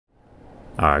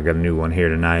Alright, I got a new one here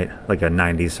tonight, like a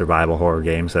 90s survival horror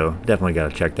game, so definitely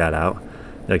gotta check that out.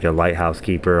 Like a lighthouse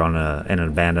keeper on an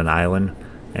abandoned island,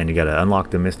 and you gotta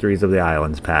unlock the mysteries of the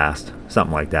island's past.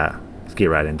 Something like that. Let's get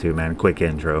right into it, man. Quick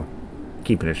intro.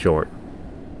 Keeping it short.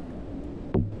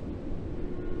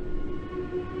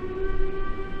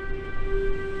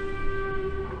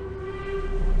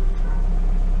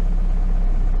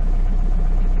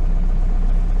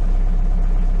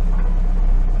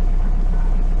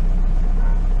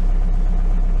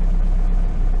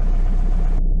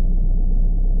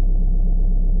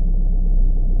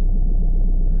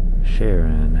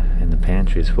 Sharon, and the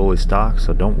pantry is fully stocked,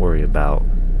 so don't worry about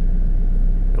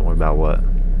what?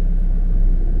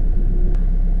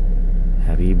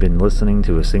 Have you been listening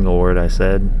to a single word I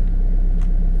said?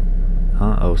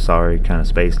 Huh? Oh, sorry, kind of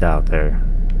spaced out there.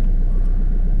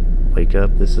 Wake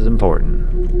up, this is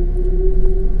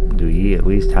important. Do ye at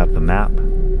least have the map?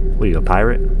 What are you, a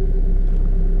pirate?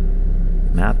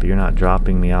 Map, you're not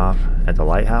dropping me off at the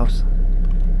lighthouse?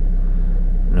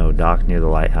 No, dock near the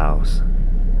lighthouse.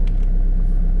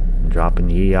 Dropping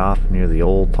ye off near the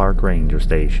old park ranger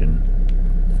station.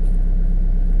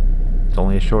 It's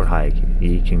only a short hike.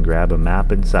 Ye can grab a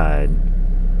map inside.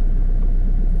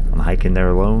 I'm hiking there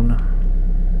alone.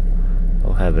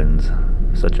 Oh heavens,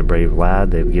 such a brave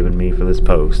lad they've given me for this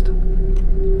post.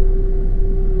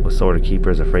 What sort of keeper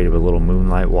is afraid of a little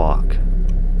moonlight walk?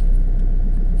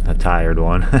 A tired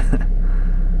one.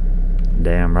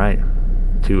 Damn right.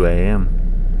 2 a.m.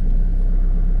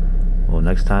 Well,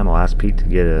 next time I'll ask Pete to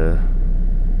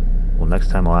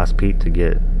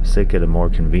get sick at a more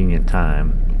convenient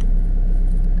time.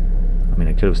 I mean,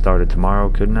 I could have started tomorrow,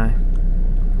 couldn't I?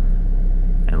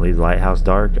 And leave the lighthouse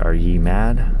dark. Are ye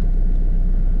mad?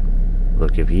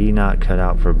 Look, if ye not cut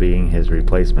out for being his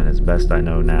replacement, it's best I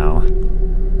know now.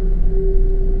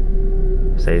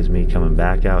 Saves me coming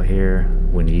back out here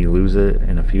when ye lose it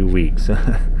in a few weeks.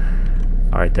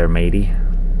 Alright there, matey.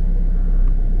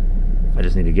 I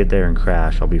just need to get there and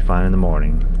crash. I'll be fine in the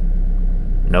morning.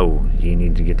 No, you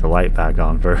need to get the light back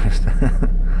on first.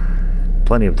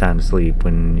 Plenty of time to sleep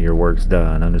when your work's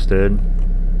done, understood?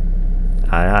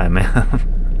 Aye, aye, ma'am.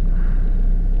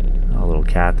 A little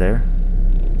cat there.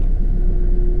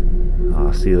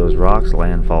 I'll see those rocks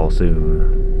landfall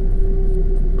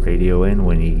soon. Radio in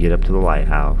when you get up to the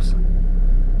lighthouse.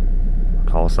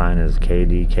 Call sign is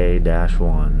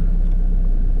KDK-1.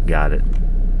 Got it.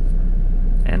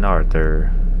 And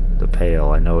Arthur, the Pale.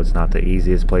 I know it's not the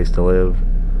easiest place to live.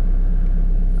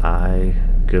 Aye,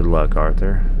 good luck,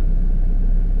 Arthur.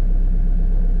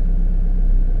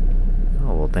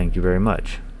 Oh, well, thank you very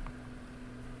much.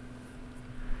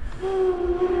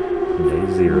 Day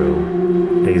zero.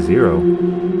 Day zero?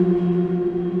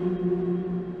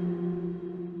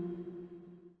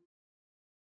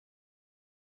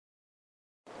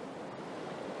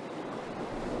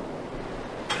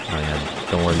 Oh, yeah,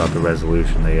 don't worry about the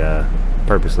resolution. They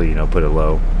purposely, put it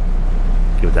low.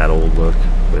 Give it that old look.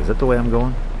 Wait, is that the way I'm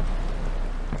going?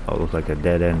 Oh, it looks like a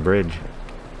dead-end bridge.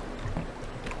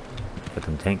 Got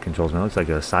some tank controls, man. It looks like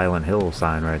a Silent Hill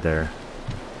sign right there.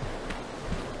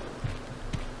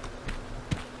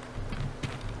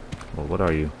 Well, what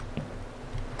are you?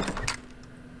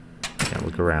 Can't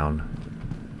look around.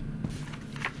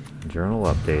 Journal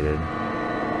updated.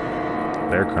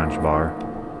 Bear Crunch bar.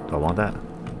 Do I want that?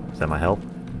 Is that my health?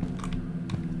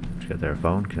 What you got there, a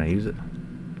phone? Can I use it?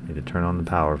 Need to turn on the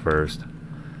power first.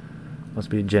 Must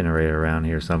be a generator around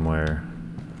here somewhere.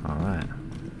 Alright.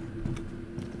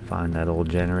 Find that old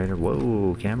generator.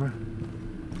 Whoa, camera.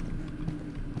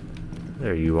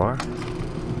 There you are.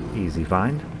 Easy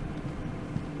find.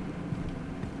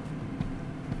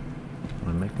 I'm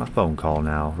gonna make my phone call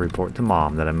now. Report to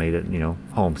Mom that I made it,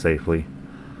 home safely.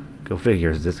 Go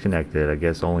figure, it's disconnected. I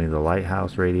guess only the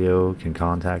lighthouse radio can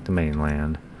contact the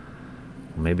mainland.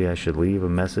 Well, maybe I should leave a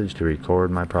message to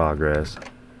record my progress.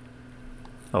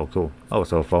 Oh, cool. Oh,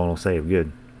 so a phone will save. Good.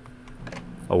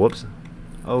 Oh, whoops.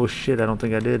 Oh, shit, I don't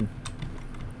think I did.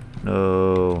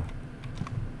 No.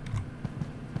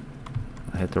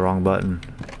 I hit the wrong button.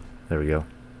 There we go.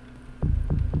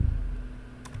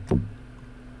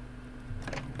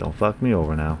 Don't fuck me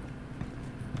over now.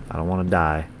 I don't want to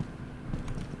die.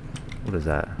 What is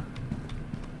that?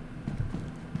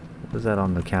 What is that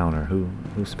on the counter? Who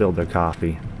spilled their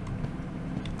coffee?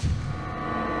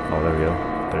 Oh, there we go.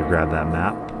 Better grab that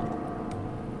map.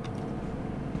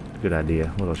 Good idea.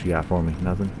 What else you got for me?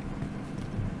 Nothing?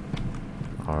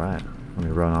 Alright. Let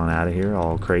me run on out of here,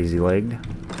 all crazy-legged.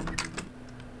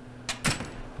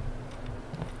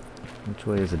 Which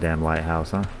way is the damn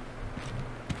lighthouse, huh?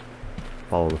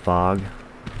 Follow the fog.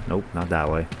 Nope, not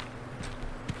that way.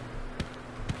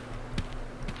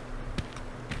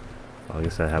 I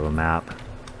guess I have a map.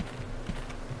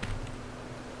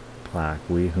 Plaque.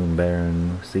 We whom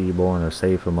barren seaborn are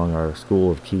safe among our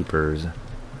school of keepers.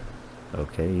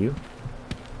 Okay, you.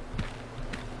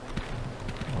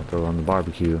 I'll throw on the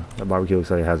barbecue. That barbecue looks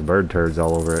like it has bird turds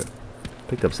all over it.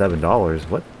 Picked up $7.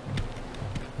 What?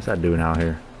 What's that doing out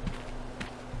here?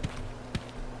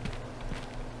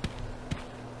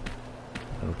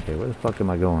 Okay, where the fuck am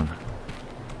I going?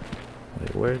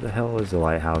 Wait, where the hell is the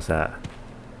lighthouse at?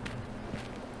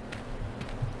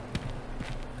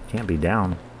 Can't be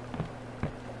down.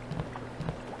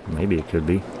 Maybe it could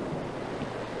be.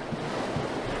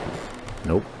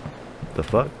 Nope. The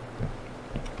fuck?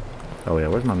 Oh yeah,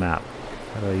 where's my map?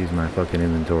 How do I use my fucking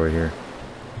inventory here?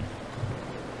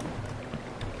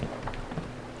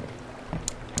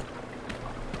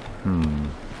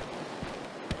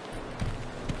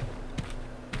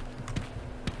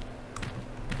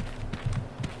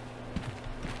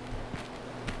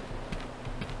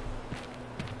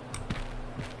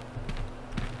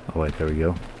 Oh wait, there we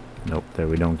go. Nope, there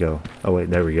we don't go. Oh wait,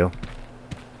 there we go.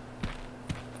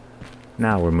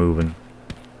 Now we're moving.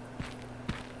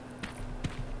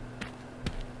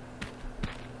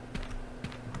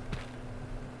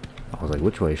 I was like,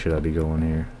 which way should I be going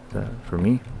here? Is that for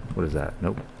me? What is that?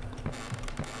 Nope.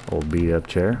 Old beat up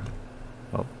chair.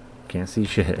 Oh, can't see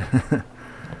shit.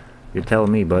 You're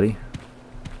telling me, buddy.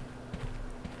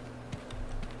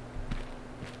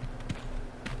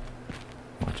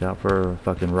 Watch out for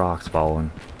fucking rocks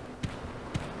falling.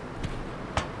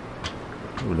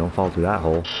 Ooh, don't fall through that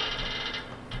hole.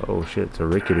 Oh shit, it's a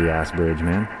rickety ass bridge,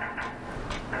 man.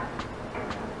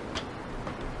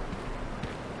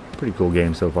 Pretty cool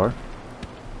game so far.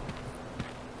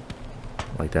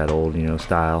 Like that old, you know,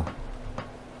 style.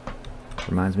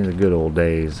 Reminds me of the good old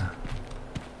days.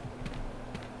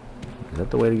 Is that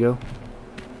the way to go?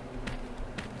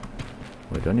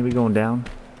 Wait, do I need to be going down?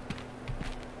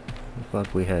 Where the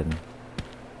fuck we heading?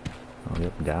 Oh,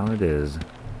 yep, down it is.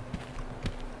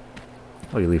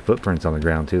 Oh, you leave footprints on the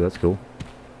ground too, that's cool.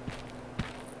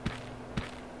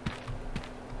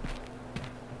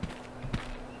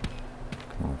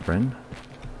 Come on, friend.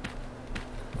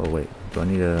 Oh wait, do I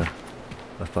need a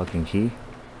fucking key?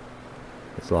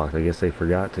 It's locked. I guess they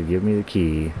forgot to give me the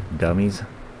key. Dummies.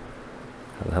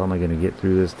 How the hell am I gonna get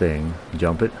through this thing?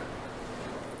 Jump it?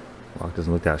 Lock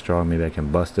doesn't look that strong. Maybe I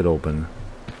can bust it open.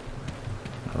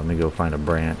 Let me go find a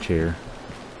branch here.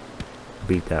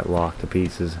 Beat that lock to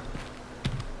pieces.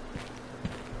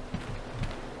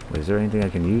 Wait, is there anything I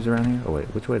can use around here? Oh wait,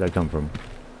 which way did I come from?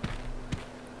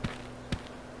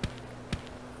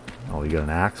 Oh, you got an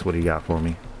axe? What do you got for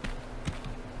me?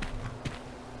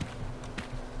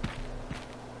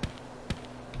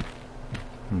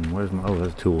 Where's my... Oh,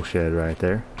 there's a tool shed right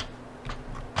there.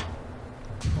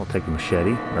 I'll take a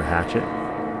machete or hatchet.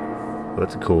 Oh,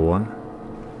 that's a cool one.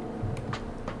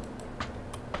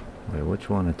 Wait, which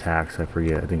one attacks? I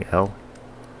forget. I think L.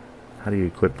 How do you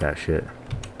equip that shit?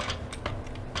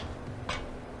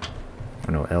 I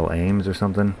don't know, L aims or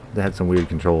something? They had some weird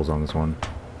controls on this one. I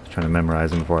was trying to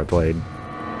memorize them before I played.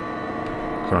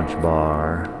 Crunch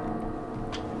bar.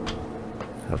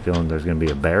 I have a feeling there's going to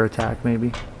be a bear attack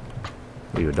maybe?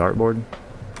 Leave a dartboard.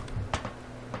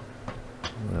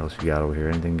 What else you got over here?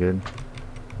 Anything good?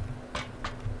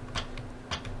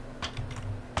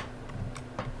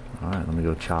 Alright, let me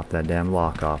go chop that damn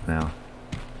lock off now.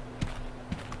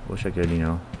 Wish I could, you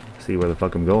know, see where the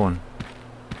fuck I'm going.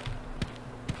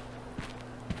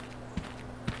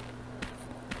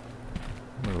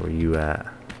 Where were you at?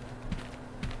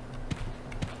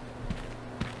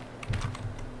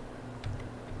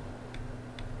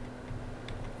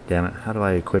 Damn it, how do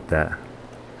I equip that?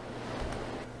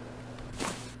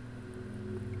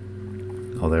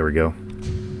 Oh, there we go.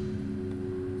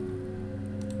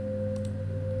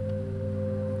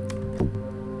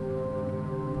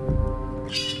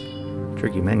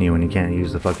 Tricky menu when you can't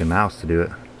use the fucking mouse to do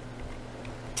it.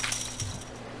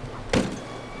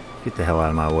 Get the hell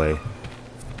out of my way.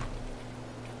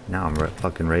 Now I'm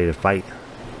fucking ready to fight.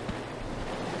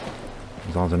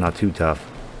 As long as they're not too tough.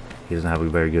 He doesn't have a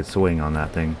very good swing on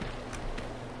that thing.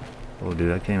 Oh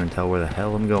dude, I can't even tell where the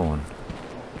hell I'm going.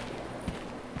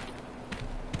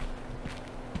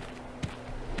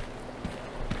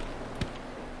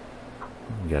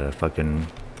 You gotta fucking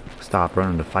stop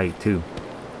running to fight too.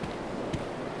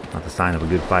 Not the sign of a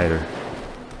good fighter.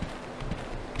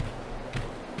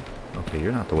 Okay,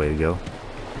 you're not the way to go.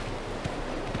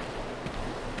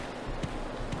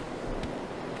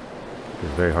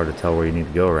 It's very hard to tell where you need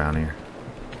to go around here.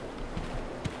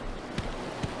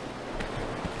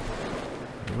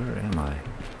 Where am I?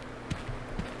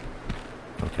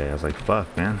 Okay, I was like,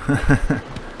 fuck, man.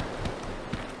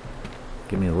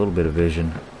 Give me a little bit of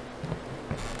vision.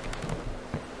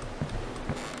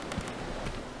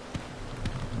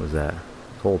 What was that?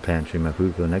 Coal pantry, my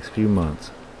food for the next few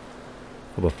months.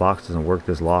 Hope a fox doesn't work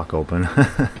this lock open.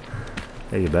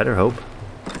 Hey, you better hope.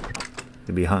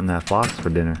 You'll be hunting that fox for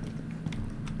dinner.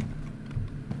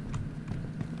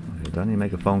 Okay, do I need to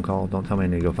make a phone call? Don't tell me I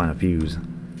need to go find a fuse.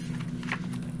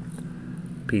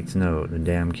 Pete's note, the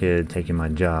damn kid taking my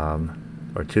job.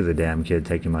 Or to the damn kid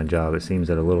taking my job. It seems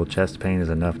that a little chest pain is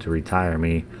enough to retire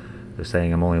me. They're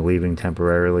saying I'm only leaving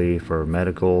temporarily for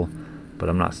medical, but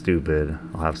I'm not stupid.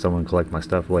 I'll have someone collect my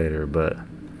stuff later, but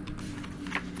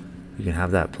you can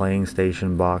have that playing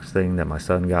station box thing that my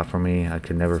son got for me. I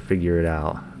could never figure it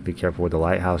out. Be careful with the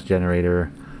lighthouse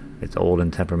generator. It's old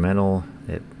and temperamental.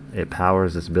 It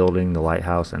powers this building, the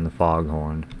lighthouse, and the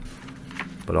foghorn.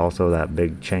 But also that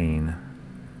big chain.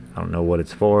 I don't know what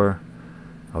it's for.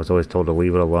 I was always told to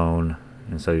leave it alone,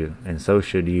 and so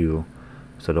should you.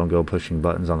 So don't go pushing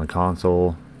buttons on the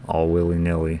console all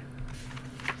willy-nilly.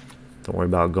 Don't worry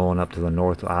about going up to the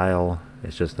north aisle.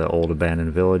 It's just the old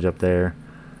abandoned village up there.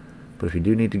 But if you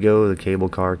do need to go, the cable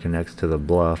car connects to the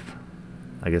bluff.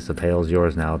 I guess the pail's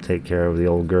yours now. Take care of the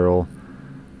old girl.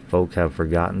 Folk have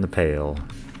forgotten the pail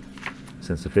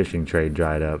since the fishing trade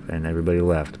dried up and everybody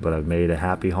left, but I've made a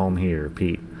happy home here,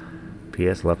 Pete.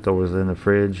 P.S. Leftovers in the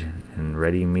fridge and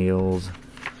ready meals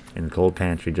in the cold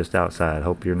pantry just outside.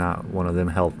 Hope you're not one of them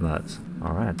health nuts.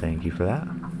 Alright, thank you for that.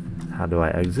 How do I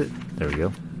exit? There we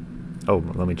go. Oh,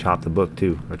 let me chop the book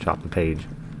too, or chop the page.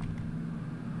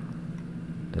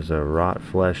 There's a Rot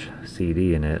Flesh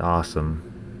CD in it. Awesome.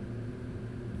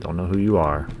 Don't know who you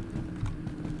are.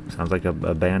 Sounds like a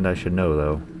band I should know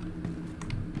though.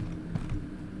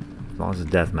 As long as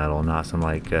it's death metal, not some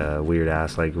like weird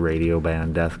ass like radio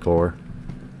band deathcore.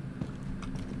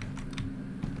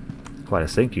 Quite a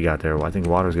sink you got there. Well, I think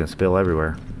water's gonna spill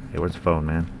everywhere. Hey, where's the phone,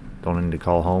 man? Don't I need to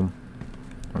call home?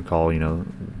 Or call, you know,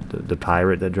 the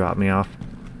pirate that dropped me off?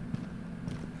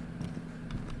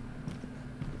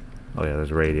 Oh yeah,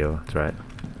 there's a radio. That's right.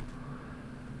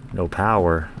 No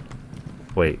power.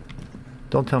 Wait.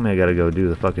 Don't tell me I gotta go do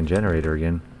the fucking generator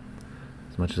again.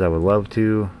 As much as I would love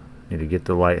to, need to get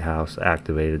the lighthouse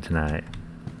activated tonight.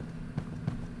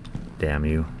 Damn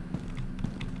you.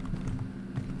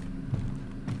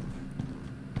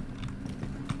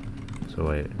 So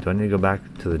wait, do I need to go back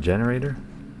to the generator?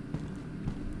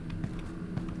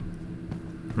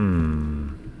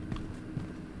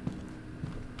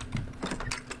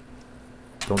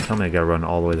 Don't tell me I gotta run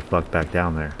all the way the fuck back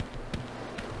down there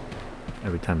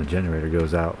every time the generator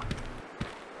goes out.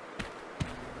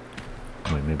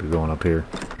 Wait, maybe going up here.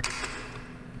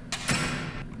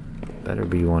 Better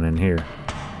be one in here.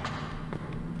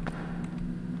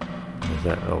 Is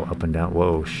that? Oh, up and down.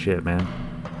 Whoa, shit, man.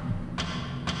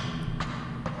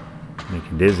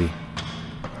 Making dizzy.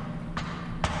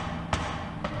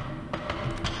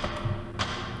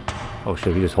 Oh shit,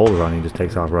 if you just hold it on, he just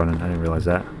takes off running. I didn't realize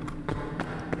that.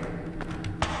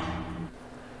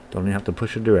 Don't even have to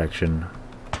push a direction.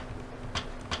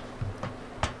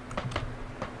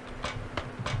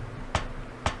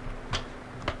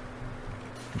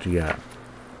 What you got?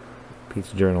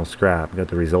 Pizza Journal scrap. Got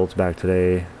the results back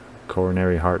today.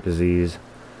 Coronary heart disease.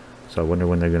 So I wonder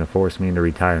when they're going to force me into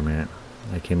retirement.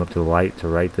 I came up to the light to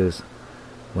write this.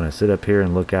 When I sit up here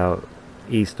and look out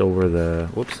east over the...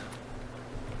 Whoops.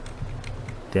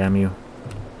 Damn you.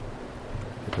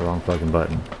 Hit the wrong fucking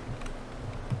button.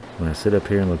 When I sit up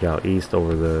here and look out east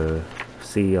over the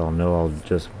sea, I'll know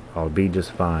I'll be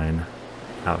just fine.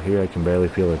 Out here I can barely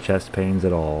feel the chest pains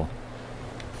at all.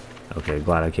 Okay,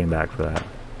 glad I came back for that.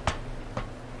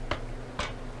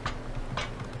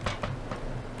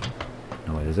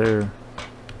 No, wait, is there...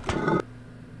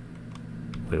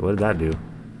 Wait, what did that do?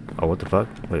 Oh, what the fuck?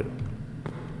 Wait.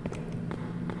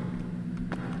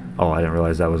 Oh, I didn't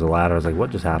realize that was a ladder. I was like,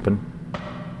 what just happened?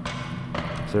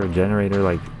 Is there a generator,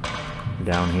 like,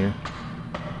 down here?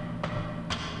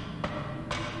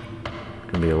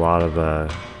 Gonna be a lot of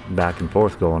back and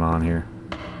forth going on here.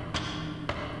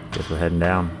 Guess we're heading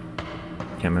down.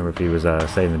 Can't remember if he was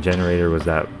saying the generator was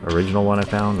that original one I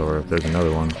found, or if there's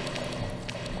another one.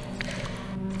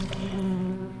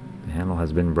 The handle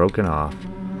has been broken off.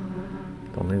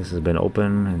 Don't think this has been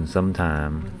open in some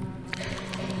time.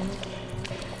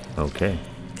 Okay.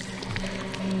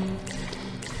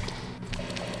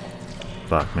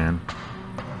 Fuck, man.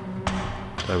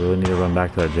 Do I really need to run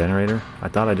back to that generator? I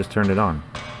thought I just turned it on.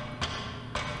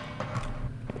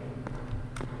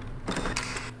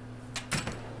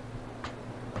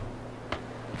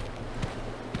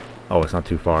 Oh, it's not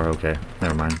too far. Okay,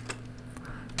 never mind.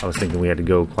 I was thinking we had to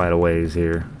go quite a ways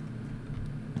here.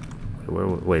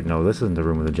 Wait, no, this isn't the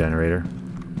room with the generator.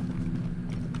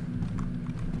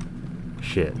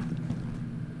 Shit.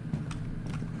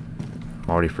 I'm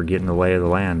already forgetting the lay of the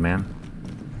land, man.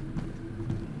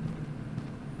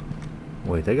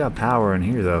 Wait, they got power in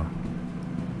here, though.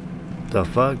 The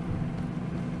fuck?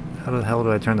 How the hell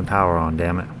do I turn the power on,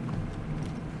 damn it?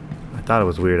 I thought it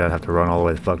was weird I'd have to run all the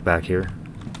way the fuck back here.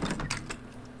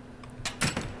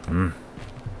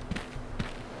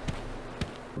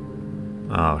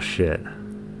 Oh, shit.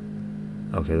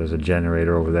 Okay, there's a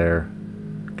generator over there.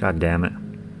 God damn it.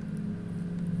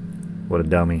 What a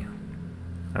dummy.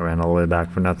 I ran all the way back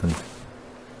for nothing.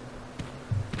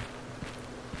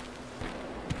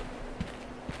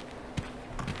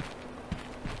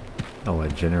 Oh, a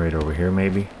generator over here,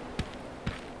 maybe?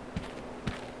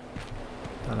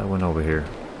 Thought I went over here.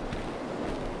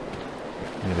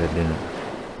 Maybe I didn't.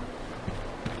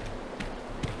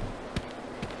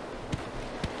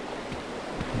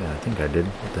 Yeah, I think I did.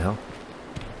 What the hell?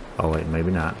 Oh, wait,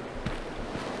 maybe not.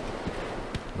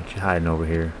 What you hiding over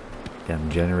here?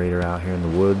 Damn generator out here in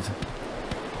the woods.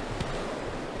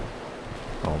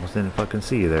 Almost didn't fucking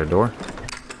see you there, door.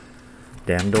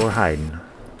 Damn door hiding.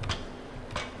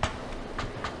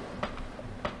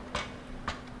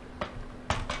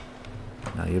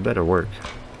 Now you better work.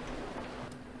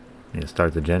 Need to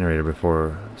start the generator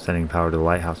before sending power to the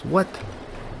lighthouse. What?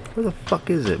 Where the fuck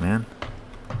is it, man?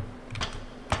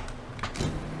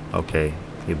 Okay,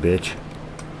 you bitch.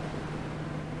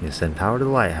 You send power to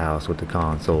the lighthouse with the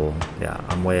console. Yeah,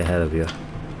 I'm way ahead of you.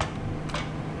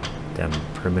 Damn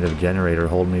primitive generator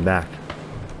holding me back.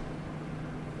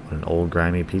 What an old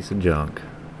grimy piece of junk.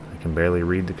 I can barely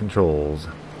read the controls.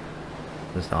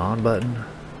 Just the on button.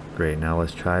 Great, now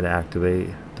let's try to activate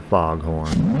the foghorn.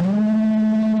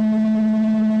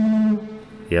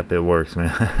 Yep, it works,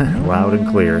 man. Loud and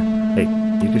clear. Hey,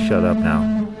 you can shut up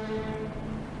now.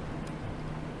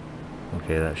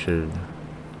 Okay,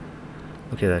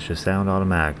 that should sound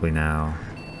automatically now.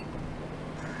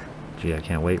 Gee, I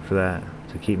can't wait for that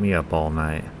to keep me up all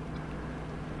night.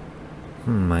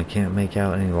 I can't make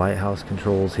out any lighthouse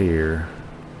controls here.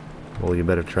 Well, you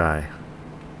better try.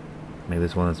 Maybe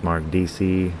this one that's marked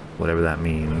DC, whatever that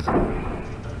means.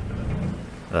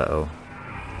 Uh-oh.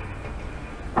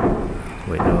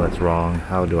 Wait, no, that's wrong.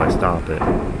 How do I stop it?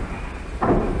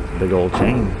 It's a big old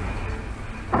chain.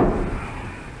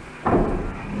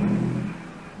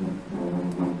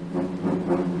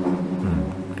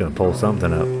 Gonna pull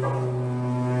something up.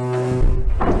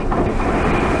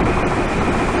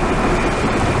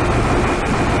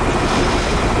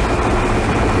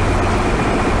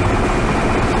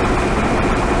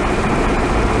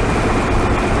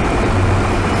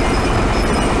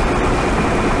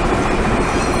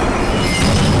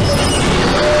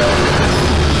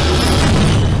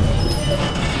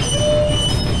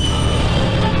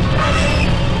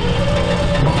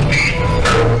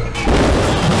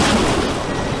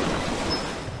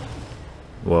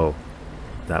 Whoa,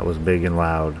 that was big and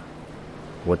loud.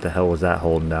 What the hell was that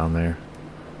holding down there?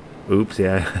 Oops,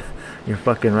 yeah, you're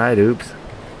fucking right, oops.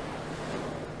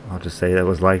 I'll just say that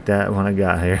was like that when I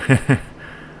got here.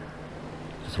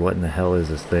 Just what in the hell is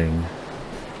this thing?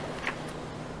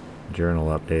 Journal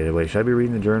updated. Wait, should I be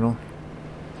reading the journal?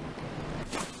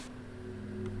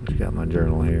 Just got my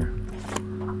journal here.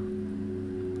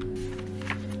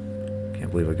 Can't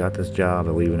believe I got this job. I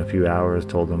leave in a few hours.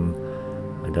 Told them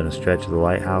I'd done a stretch of the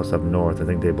lighthouse up north. I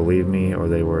think they believed me, or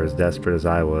they were as desperate as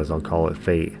I was. I'll call it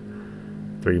fate.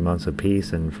 3 months of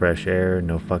peace and fresh air.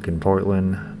 No fucking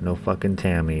Portland. No fucking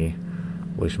Tammy.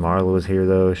 Wish Marla was here,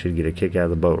 though. She'd get a kick out of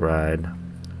the boat ride.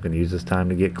 I'm gonna use this time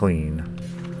to get clean.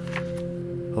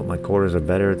 Hope my quarters are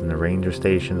better than the ranger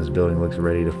station. This building looks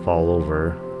ready to fall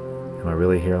over. Am I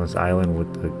really here on this island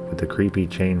with the creepy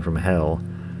chain from hell?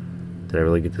 Did I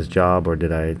really get this job, or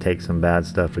did I take some bad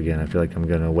stuff again? I feel like I'm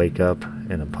gonna wake up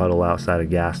in a puddle outside a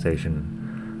gas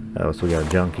station. Oh, so we got a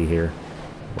junkie here.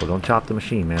 Well, don't chop the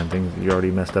machine, man. Things you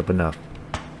already messed up enough.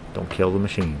 Don't kill the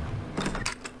machine.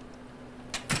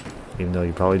 Even though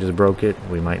you probably just broke it,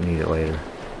 we might need it later.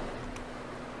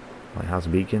 Lighthouse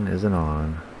beacon isn't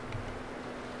on.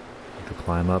 Have to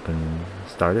climb up and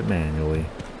start it manually.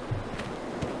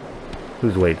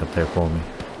 Who's waiting up there for me?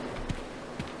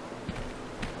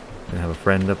 Gonna have a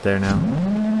friend up there now?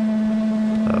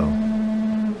 Uh-oh.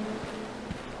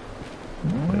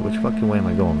 Wait, which fucking way am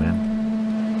I going,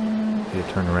 man? I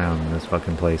gotta turn around in this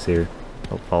fucking place here.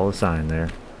 Oh, follow the sign there.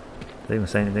 Does it even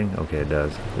say anything? Okay, it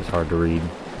does. It's hard to read.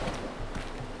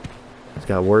 It's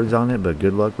got words on it, but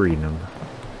good luck reading them.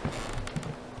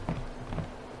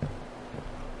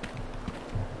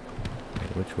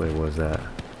 Wait, which way was that?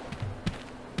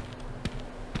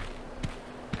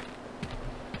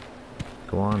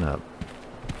 Go on up.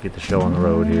 Get the show on the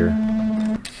road here.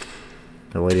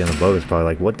 The lady on the boat is probably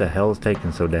like, what the hell is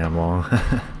taking so damn long?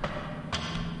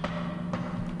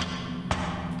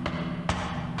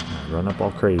 Run up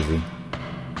all crazy.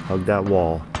 Hug that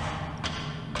wall.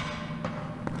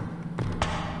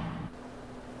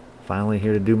 Finally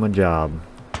here to do my job.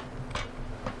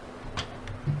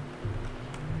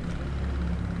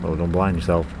 Oh, don't blind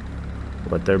yourself.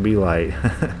 Let there be light.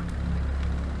 I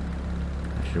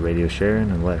should radio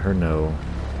Sharon and let her know.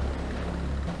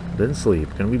 Didn't sleep.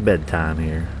 Gonna be bedtime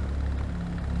here.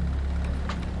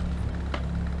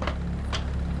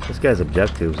 This guy's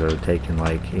objectives are taking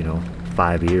like, you know,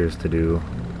 5 years to do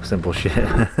simple shit.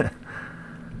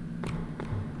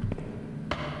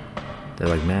 They're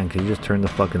like, man, can you just turn the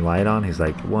fucking light on? He's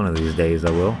like, one of these days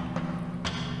I will.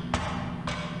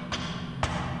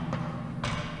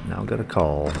 Now got a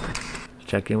call.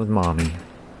 Check in with mommy.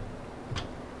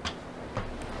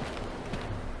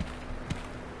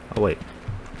 Oh wait.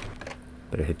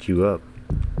 Better hit you up.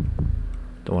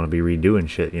 Don't want to be redoing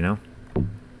shit, you know?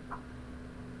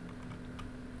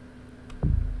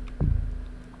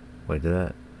 Wait, did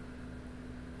that?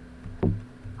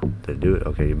 Did it do it?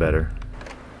 Okay, you better.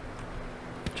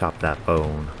 Chop that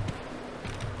phone.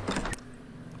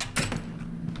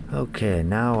 Okay,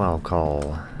 now I'll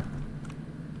call.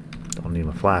 Don't need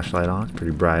my flashlight on. It's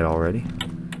pretty bright already.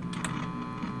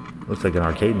 Looks like an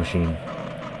arcade machine.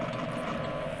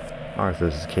 Arthur,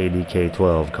 this is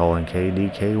KDK-12 calling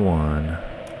KDK-1.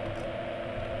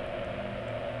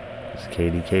 This is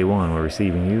KDK-1. We're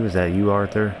receiving you. Is that you,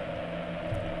 Arthur?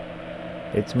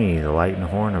 It's me. The light and the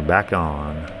horn are back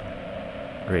on.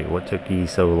 Great. What took ye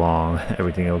so long?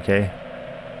 Everything okay?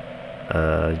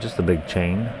 Just a big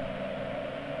chain.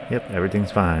 Yep,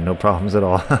 everything's fine. No problems at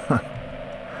all.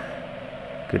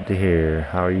 Good to hear.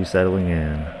 How are you settling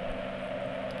in?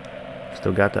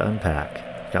 Still got to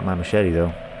unpack. Got my machete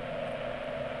though.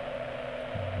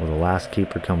 Will the last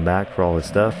keeper come back for all his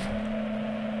stuff?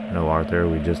 No, Arthur.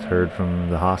 We just heard from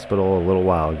the hospital a little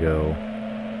while ago.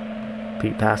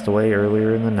 Pete passed away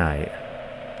earlier in the night.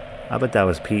 I bet that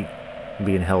was Pete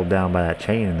being held down by that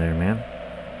chain in there, man.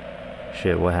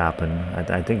 Shit, what happened?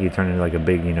 I think he turned into like a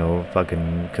big, you know,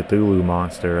 fucking Cthulhu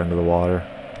monster under the water.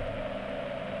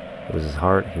 It was his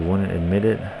heart. He wouldn't admit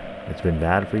it. It's been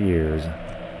bad for years.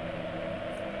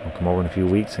 I'll come over in a few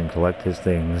weeks and collect his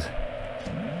things.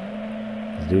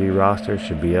 His duty roster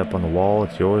should be up on the wall.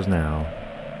 It's yours now.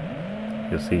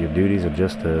 You'll see your duties are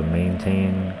just to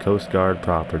maintain Coast Guard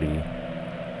property.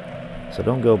 So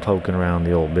don't go poking around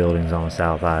the old buildings on the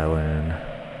South Island.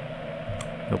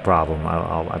 No problem.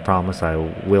 I promise I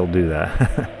will do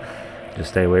that.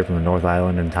 Just stay away from the North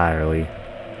Island entirely.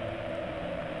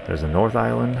 There's a North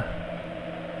Island?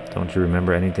 Don't you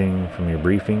remember anything from your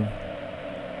briefing?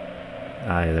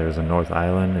 Aye, there's a North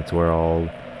Island. It's where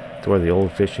the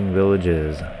old fishing village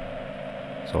is.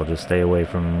 So I'll just stay away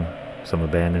from some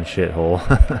abandoned shithole.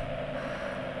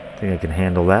 Think I can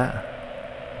handle that?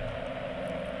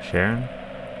 Sharon?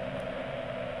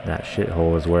 That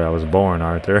shithole is where I was born,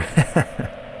 Arthur.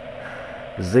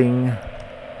 Zing.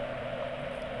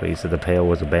 Wait, you said the pail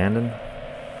was abandoned?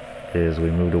 It is. We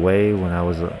moved away when I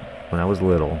was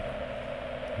little.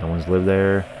 No one's lived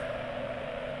there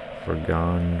for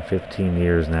gone 15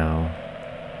 years now.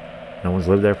 No one's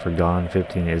lived there for gone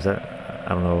 15 years. I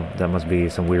don't know. That must be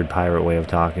some weird pirate way of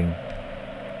talking.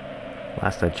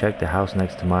 Last I checked, the house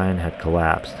next to mine had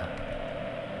collapsed.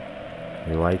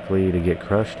 You're likely to get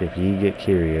crushed if ye get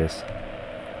curious.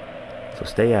 So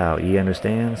stay out. Ye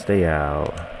understand? Stay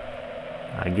out.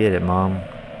 I get it, Mom.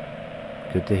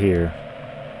 Good to hear.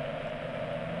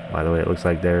 By the way, it looks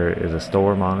like there is a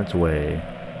storm on its way.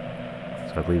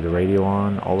 So I leave the radio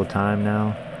on all the time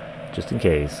now, just in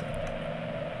case.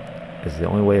 It's the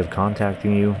only way of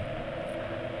contacting you.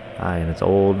 Aye, and it's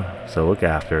old, so look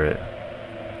after it.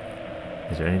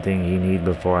 Is there anything you need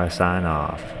before I sign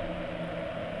off?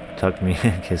 Tuck me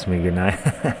and kiss me goodnight.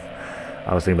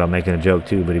 I was thinking about making a joke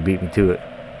too, but he beat me to it.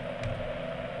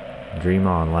 Dream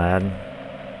on, lad.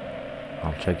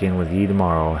 I'll check in with ye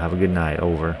tomorrow. Have a good night.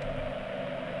 Over.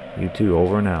 You too.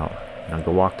 Over and out. Now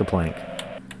go walk the plank.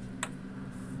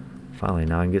 Finally,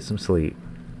 now I can get some sleep.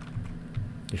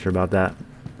 You sure about that?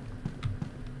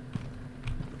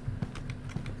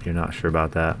 You're not sure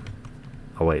about that.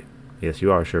 Oh wait. Yes,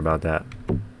 you are sure about that.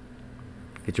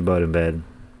 Get your butt in bed.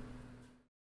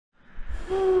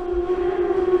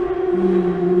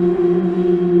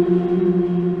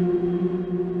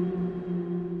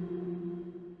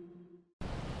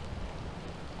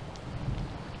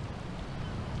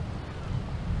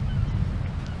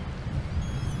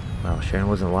 Well, Sharon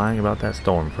wasn't lying about that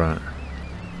storm front.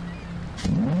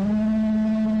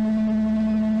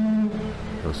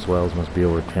 Those swells must be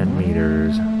over 10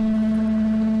 meters.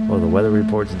 Well, the weather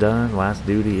report's done. Last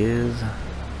duty is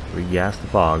regas the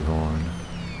foghorn.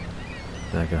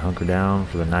 Then I can hunker down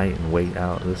for the night and wait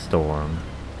out the storm.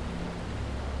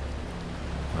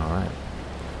 Alright.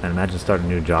 And imagine starting a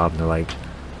new job and they're like,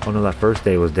 oh no, that first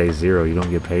day was day 0. You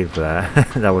don't get paid for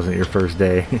that. That wasn't your first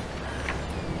day.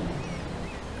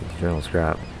 Journal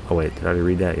scrap. Oh wait, did I already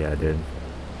read that? Yeah, I did.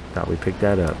 Thought we picked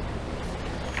that up.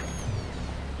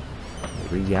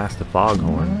 Regas the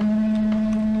foghorn.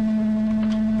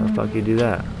 How the fuck you do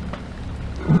that?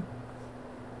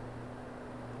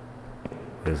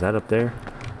 Is that up there?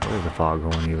 Where's the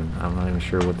foghorn even? I'm not even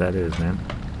sure what that is, man.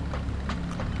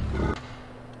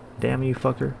 Damn you,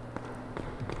 fucker.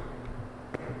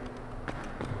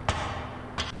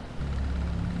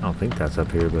 I don't think that's up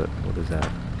here, but what is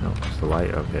that? No, just the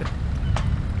light. Okay.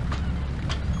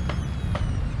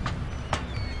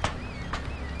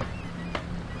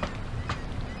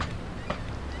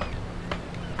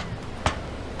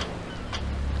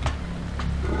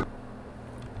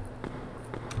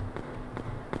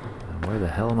 Where the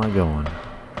hell am I going?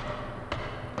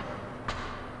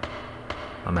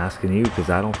 I'm asking you because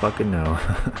I don't fucking know.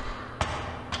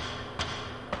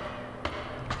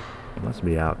 It must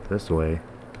be out this way.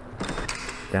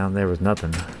 Down there was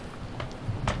nothing.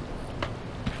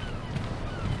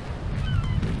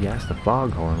 Yes, the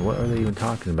foghorn. What are they even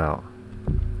talking about?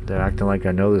 They're acting like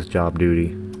I know this job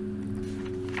duty.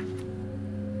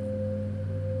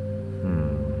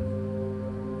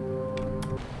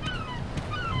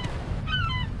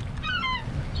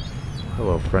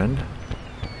 Hello, friend.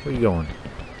 Where you going?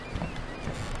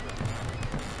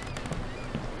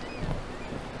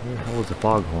 Where the hell was the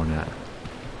foghorn at?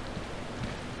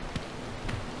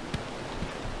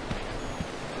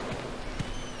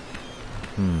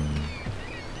 I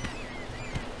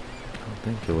don't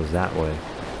think it was that way.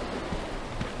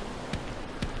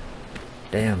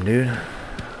 Damn, dude. A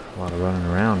lot of running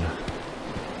around.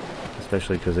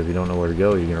 Especially because if you don't know where to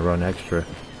go, you're gonna run extra.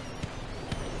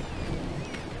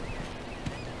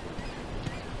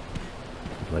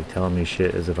 Like telling me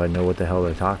shit as if I know what the hell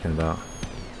they're talking about.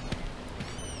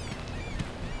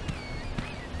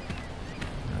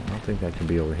 I don't think that could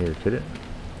be over here, could it?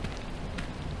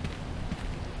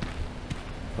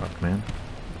 Fuck, man.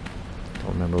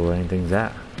 Don't remember where anything's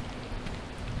at.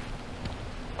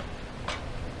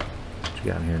 What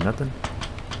you got in here? Nothing?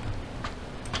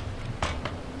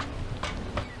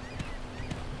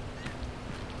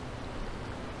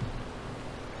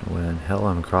 When hell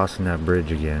I'm crossing that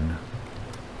bridge again.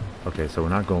 Okay, so we're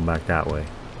not going back that way.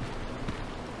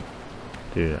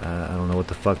 Dude, I don't know what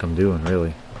the fuck I'm doing,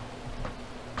 really.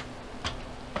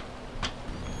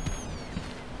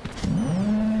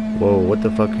 Whoa, what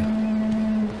the fuck?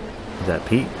 Is that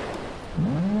Pete?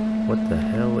 What the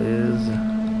hell is...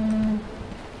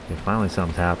 Okay, finally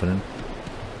something's happening.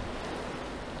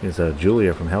 It's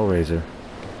Julia from Hellraiser.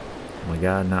 Oh my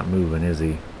god, not moving, is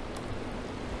he?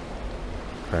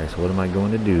 Christ, what am I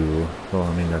going to do? Well,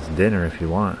 I mean, that's dinner if you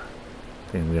want.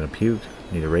 I think I'm gonna puke.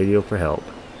 Need a radio for help.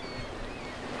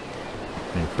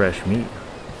 Need fresh meat.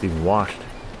 It's even washed.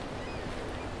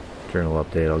 Journal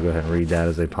update. I'll go ahead and read that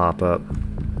as they pop up.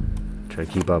 Try to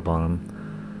keep up on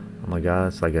them. Oh my god,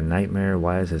 it's like a nightmare.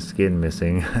 Why is his skin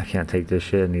missing? I can't take this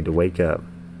shit. I need to wake up.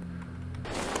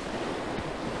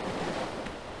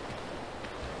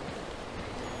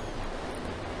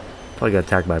 Probably got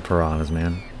attacked by piranhas,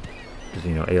 man. Just,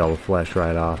 you know, ate all the flesh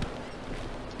right off.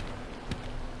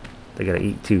 They gotta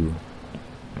eat too.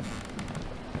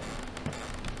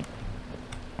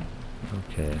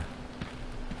 Okay.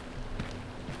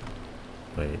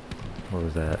 Wait, where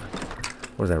was that?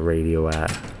 Where's that radio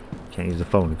at? Can't use the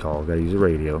phone to call, gotta use the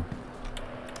radio.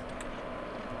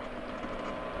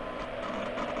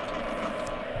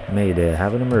 Mayday,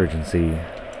 have an emergency.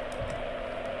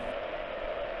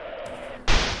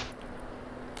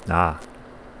 Ah.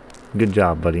 Good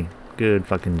job, buddy. Good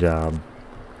fucking job.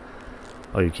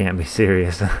 Oh, you can't be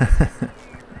serious.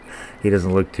 He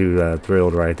doesn't look too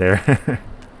thrilled right there.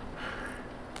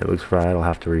 It looks fried. I'll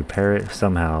have to repair it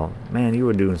somehow. Man, you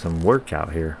were doing some work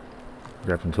out here.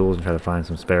 Grab some tools and try to find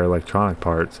some spare electronic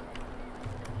parts.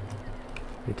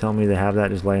 You tell me they have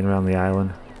that just laying around the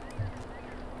island?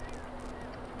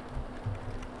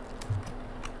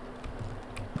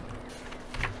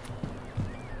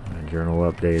 My journal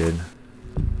updated.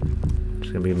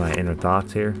 Just gonna be my inner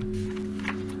thoughts here.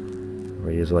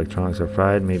 Radio's electronics are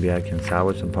fried. Maybe I can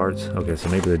salvage some parts. Okay, so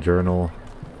maybe the journal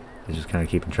is just kind of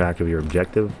keeping track of your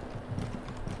objective.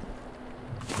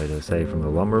 What did it say? From the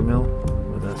lumber mill?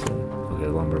 What did that say? Okay,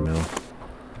 lumber mill.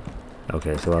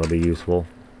 Okay, so that'll be useful.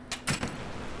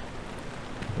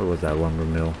 Where was that lumber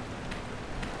mill?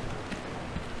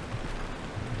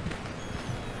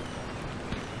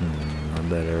 I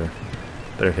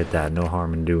better hit that. No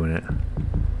harm in doing it.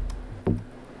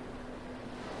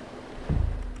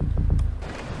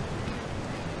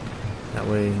 That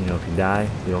way, you know, if you die,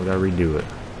 you don't gotta redo it.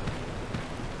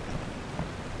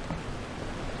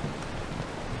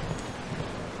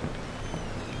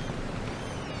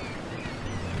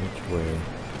 Which way?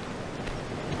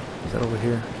 Is that over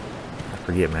here? I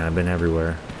forget, man. I've been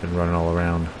everywhere. Been running all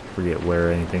around. Forget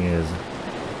where anything is.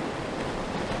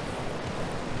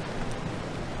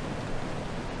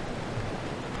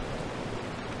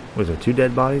 Was there 2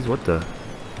 dead bodies? What the?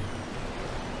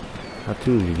 How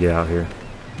 2 did you get out here?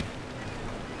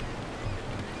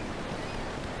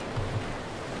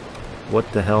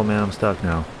 What the hell, man? I'm stuck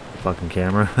now. Fucking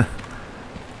camera.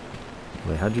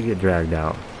 Wait, how'd you get dragged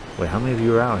out? Wait, how many of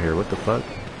you are out here? What the fuck?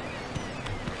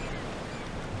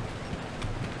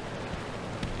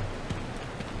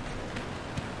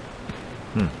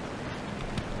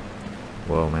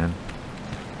 Whoa, man.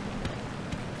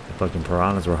 The fucking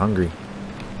piranhas were hungry.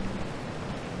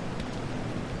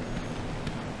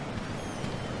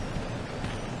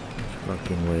 Which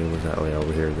fucking way was that? Way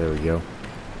over here. There we go.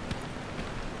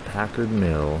 Packard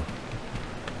Mill.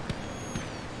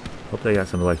 Hope they got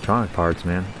some electronic parts,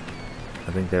 man.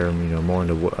 I think they're, you know, more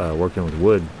into working with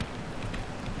wood.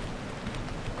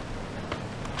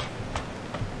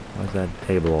 Why is that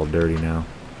table all dirty now?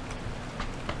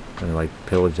 Gonna like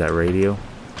pillage that radio.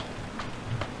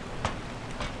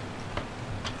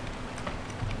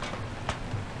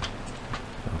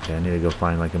 Okay, I need to go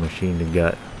find like a machine to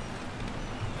gut.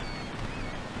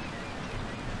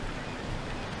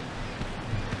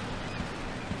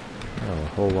 Oh, a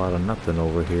whole lot of nothing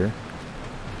over here.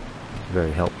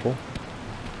 Very helpful.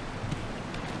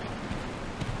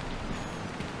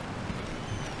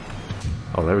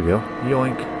 Oh, there we go.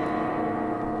 Yoink.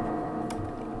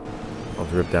 I'll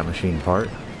rip that machine apart.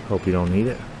 Hope you don't need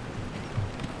it.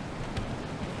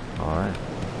 Alright.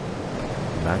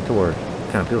 Back to work.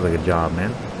 Kind of feels like a job,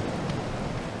 man.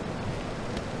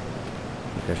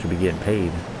 I should be getting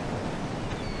paid.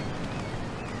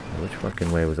 Which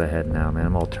fucking way was I heading now, man?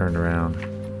 I'm all turned around.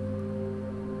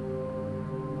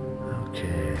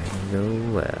 Okay, go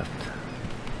left.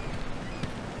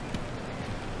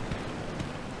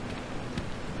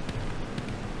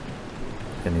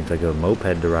 It needs like a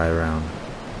moped to ride around.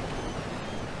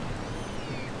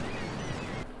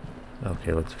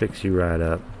 Okay, let's fix you right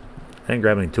up. I didn't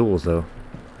grab any tools though.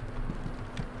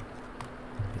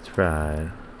 It's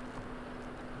fried.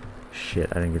 Shit,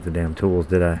 I didn't get the damn tools,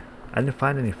 did I? I didn't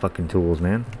find any fucking tools,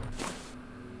 man.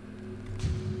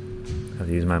 I have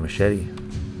to use my machete.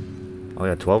 Oh,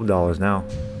 I got $12 now.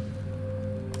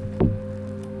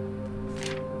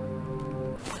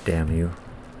 Damn you.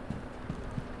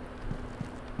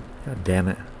 God damn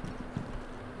it.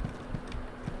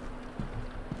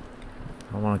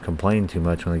 I don't want to complain too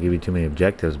much when they give you too many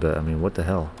objectives, but I mean, what the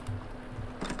hell?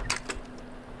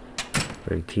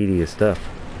 Very tedious stuff.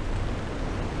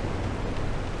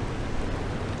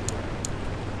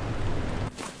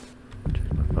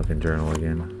 Check my fucking journal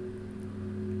again.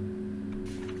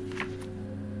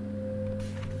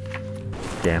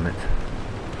 Damn it.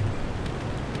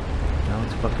 Now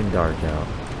it's fucking dark out.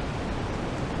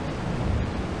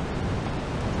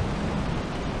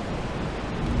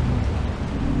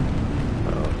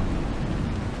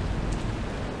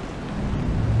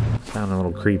 Sounding a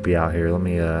little creepy out here. Let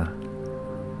me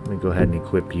go ahead and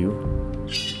equip you. I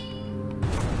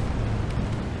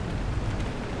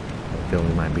feel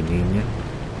we might be needing you.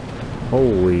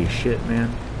 Holy shit, man.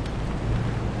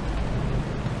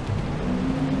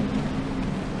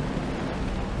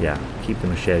 Yeah, keep the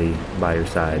machete by your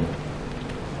side.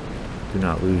 Do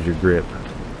not lose your grip.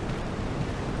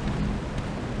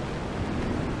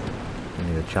 I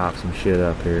need to chop some shit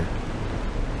up here.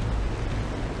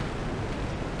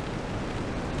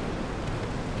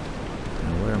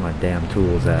 Where are my damn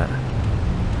tools at?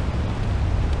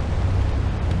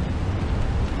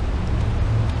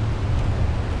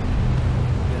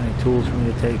 Got any tools for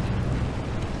me to take?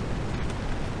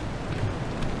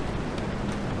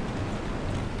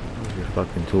 Where's your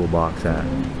fucking toolbox at?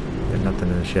 Got nothing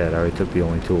in the shed. I already took the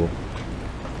only tool.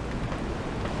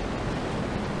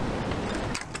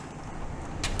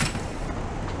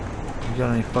 You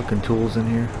got any fucking tools in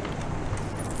here?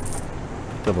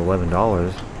 Picked up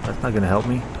 $11. That's not gonna help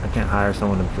me. I can't hire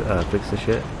someone to fix the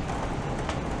shit.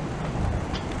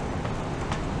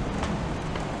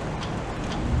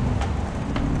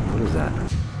 What is that?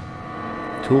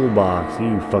 Toolbox,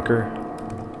 you fucker.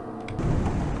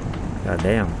 God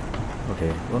damn.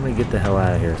 Okay, let me get the hell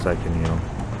out of here so I can, you know,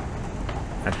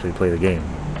 actually play the game.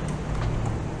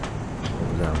 What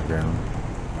was that on the ground?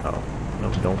 Oh,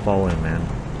 no, don't fall in, man.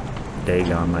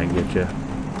 Dagon might get you.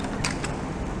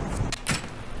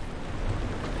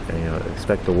 And, you know,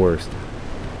 expect the worst.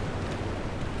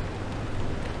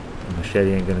 The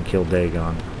machete ain't gonna kill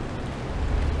Dagon.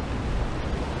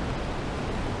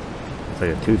 It's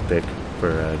like a toothpick for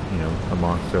you know, a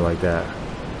monster like that.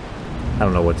 I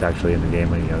don't know what's actually in the game,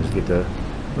 but you know, just get the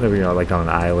whenever you're like on an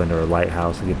island or a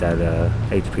lighthouse, you get that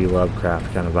H.P.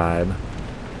 Lovecraft kind of vibe.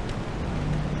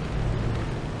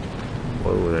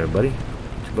 Whoa there, buddy.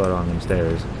 Get your butt on them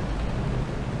stairs.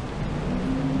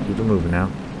 Keep it moving now.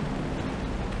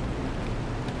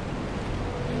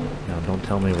 Now, don't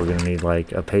tell me we're gonna need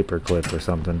like a paper clip or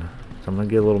something. So I'm gonna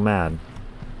get a little mad.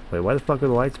 Wait, why the fuck are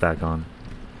the lights back on?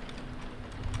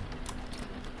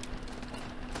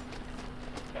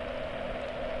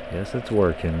 Yes, it's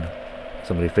working.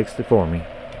 Somebody fixed it for me.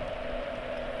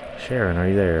 Sharon, are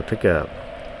you there? Pick up.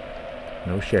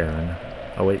 No Sharon.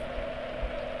 Oh, wait.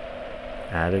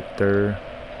 Addictor.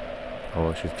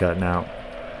 Oh, she's cutting out.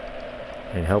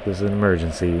 Need help, this is an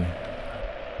emergency.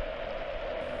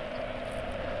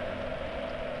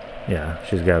 Yeah,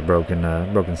 she's got a broken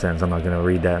sentence. I'm not going to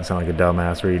read that and sound like a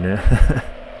dumbass reading it.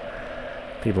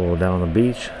 People down on the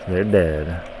beach, they're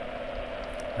dead.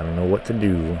 I don't know what to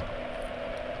do.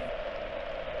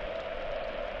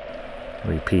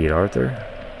 Repeat, Arthur.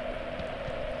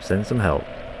 Send some help.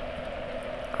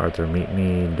 Arthur, meet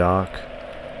me, Doc,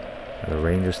 at the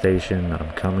ranger station. I'm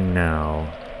coming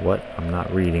now. What? I'm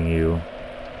not reading you.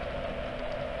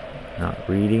 Not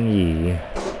reading ye.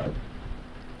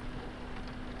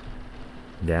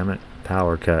 Damn it.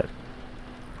 Power cut.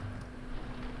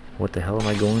 What the hell am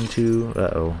I going to?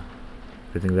 Uh-oh.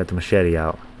 Good thing we got the machete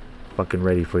out. Fucking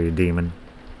ready for you, demon.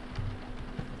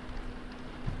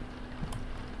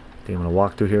 Think I'm gonna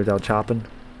walk through here without chopping?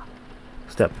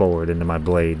 Step forward into my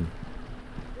blade.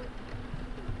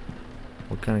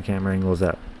 What kind of camera angle is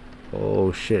that?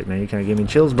 Oh shit, man, you kinda give me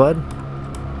chills, bud.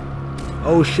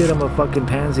 Oh shit, I'm a fucking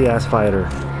pansy ass fighter.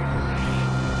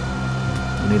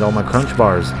 I need all my crunch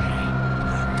bars.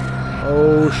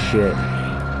 Oh shit.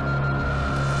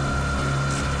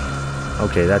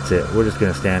 Okay, that's it. We're just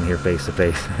gonna stand here face to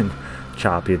face and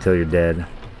chop you till you're dead.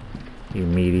 You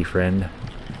meaty friend.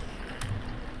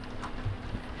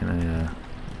 And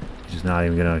he's just not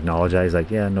even gonna acknowledge that. He's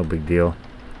like, yeah, no big deal.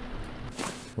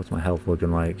 What's my health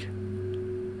looking like?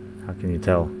 How can you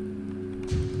tell?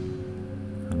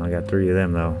 I got 3 of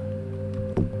them though.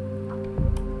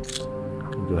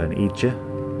 I'll go ahead and eat you.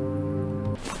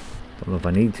 Don't know if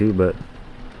I need to, but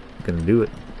I'm gonna do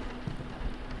it.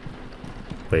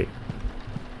 Wait.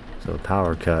 So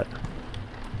power cut.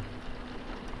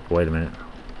 Wait a minute.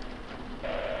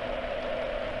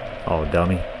 Oh,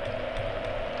 dummy.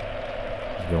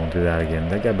 Going through that again.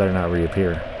 That guy better not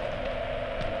reappear.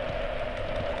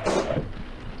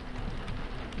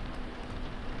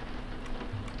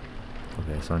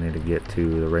 Okay, so I need to get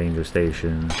to the ranger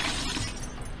station.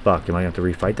 Fuck, am I gonna have to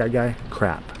refight that guy?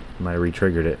 Crap. I might have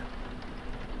re-triggered it.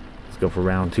 Let's go for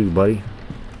round 2, buddy.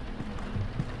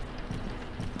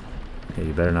 Hey,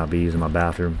 you better not be using my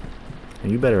bathroom.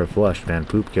 And you better have flushed, man.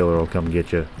 Poop killer will come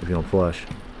get you if you don't flush.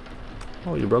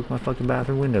 Oh, you broke my fucking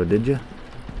bathroom window, did you?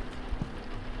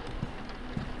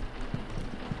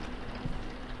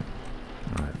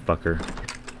 Fucker.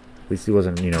 At least he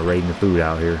wasn't, you know, raiding the food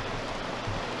out here.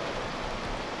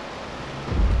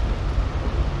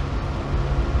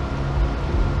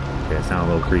 Okay, it sounds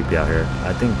a little creepy out here.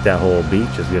 I think that whole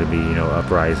beach is gonna be, you know,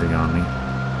 uprising on me.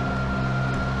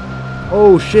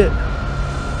 Oh shit!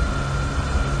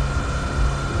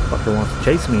 Fucker wants to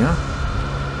chase me, huh?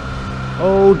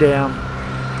 Oh damn.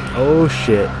 Oh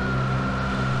shit.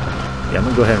 Yeah, I'm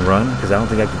gonna go ahead and run because I don't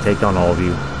think I can take on all of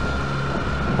you.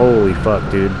 Holy fuck,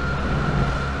 dude.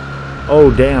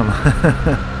 Oh, damn.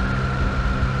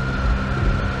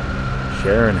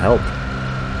 Sharon, help.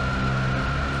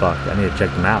 Fuck, I need to check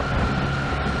them out.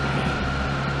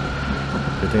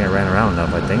 Good thing I ran around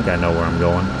enough. I think I know where I'm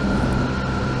going.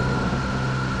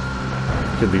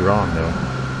 Could be wrong, though.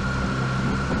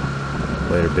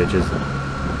 Later, bitches.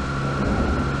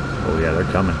 Oh, yeah,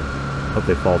 they're coming. Hope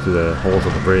they fall through the holes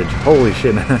of the bridge. Holy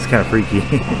shit, man, that's kind of freaky.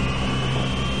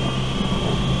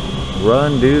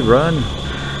 Run, dude, run.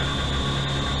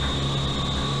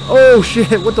 Oh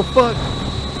shit, what the fuck?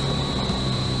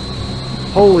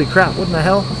 Holy crap, what in the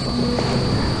hell?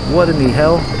 What in the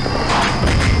hell?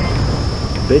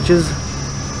 Bitches.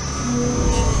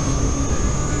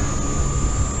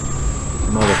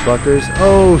 Motherfuckers.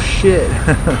 Oh shit.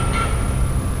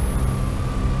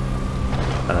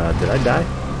 Did I die?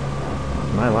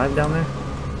 Am I alive down there?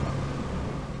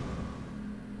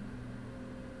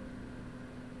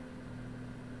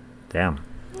 Damn.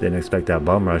 Didn't expect that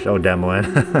bum rush. Oh, demo in.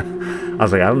 I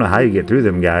was like, I don't know how you get through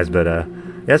them guys, but yeah,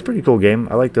 it's a pretty cool game.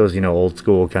 I like those, you know, old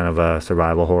school kind of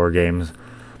survival horror games.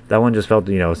 That one just felt,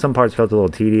 you know, some parts felt a little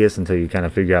tedious until you kind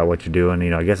of figure out what you're doing. You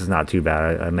know, I guess it's not too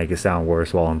bad. I make it sound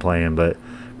worse while I'm playing, but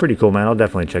pretty cool, man. I'll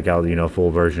definitely check out, you know,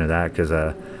 full version of that, because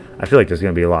I feel like there's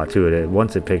going to be a lot to it.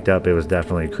 Once it picked up, it was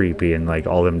definitely creepy, and like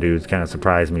all them dudes kind of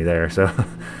surprised me there. So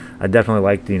I definitely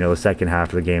liked, you know, the second half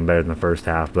of the game better than the first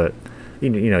half, but you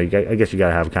know, I guess you got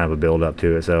to have kind of a build up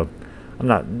to it. So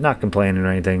I'm not complaining or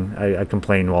anything. I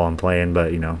complain while I'm playing,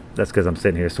 but you know, that's because I'm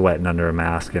sitting here sweating under a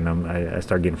mask, and I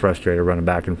start getting frustrated running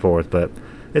back and forth. But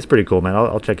it's pretty cool, man.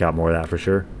 I'll check out more of that for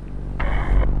sure.